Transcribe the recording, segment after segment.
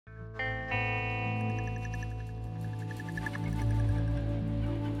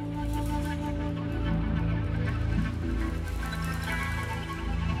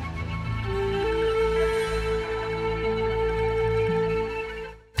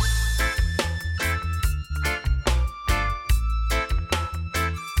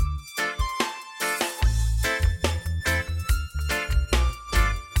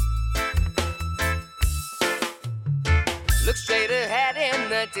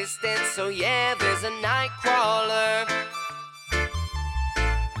distance, so yeah, there's a night crawler.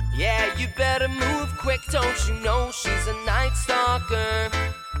 Yeah, you better move quick, don't you know she's a night stalker?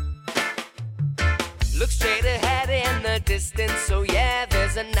 Look straight ahead in the distance, so yeah,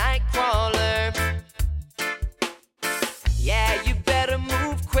 there's a night crawler. Yeah, you better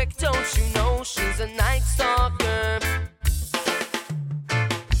move quick, don't you know she's a night stalker?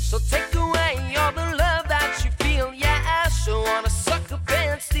 So take away all the love that you feel, yeah, she'll wanna suck up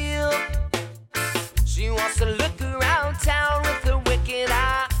and steal. She wants to look around town with her wicked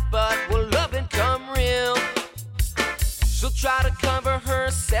eye, but will loving come real? She'll try to cover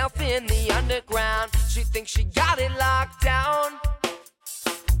herself in the underground. She thinks she got it locked down,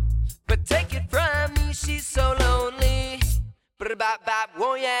 but take it from me, she's so lonely. Bop,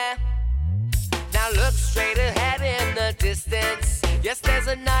 whoa, yeah. Now look straight ahead in the distance. Yes, there's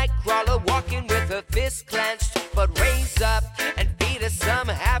a night crawler walking with her fist clenched, but raise up and feed her some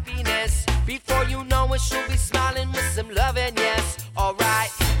happiness. Before you know it, she'll be smiling with some loving, yes. Alright,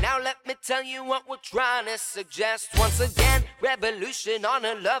 now let me tell you what we're trying to suggest. Once again, revolution on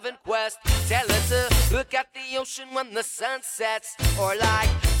a loving quest. Tell her to look at the ocean when the sun sets, or like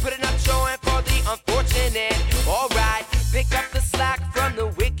putting up showing for the unfortunate. Alright, pick up the slack from the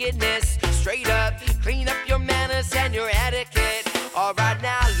wickedness. Straight up, clean up your manners and your etiquette. Alright,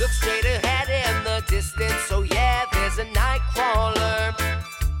 now look straight ahead in the distance, so yeah, there's a night crawler.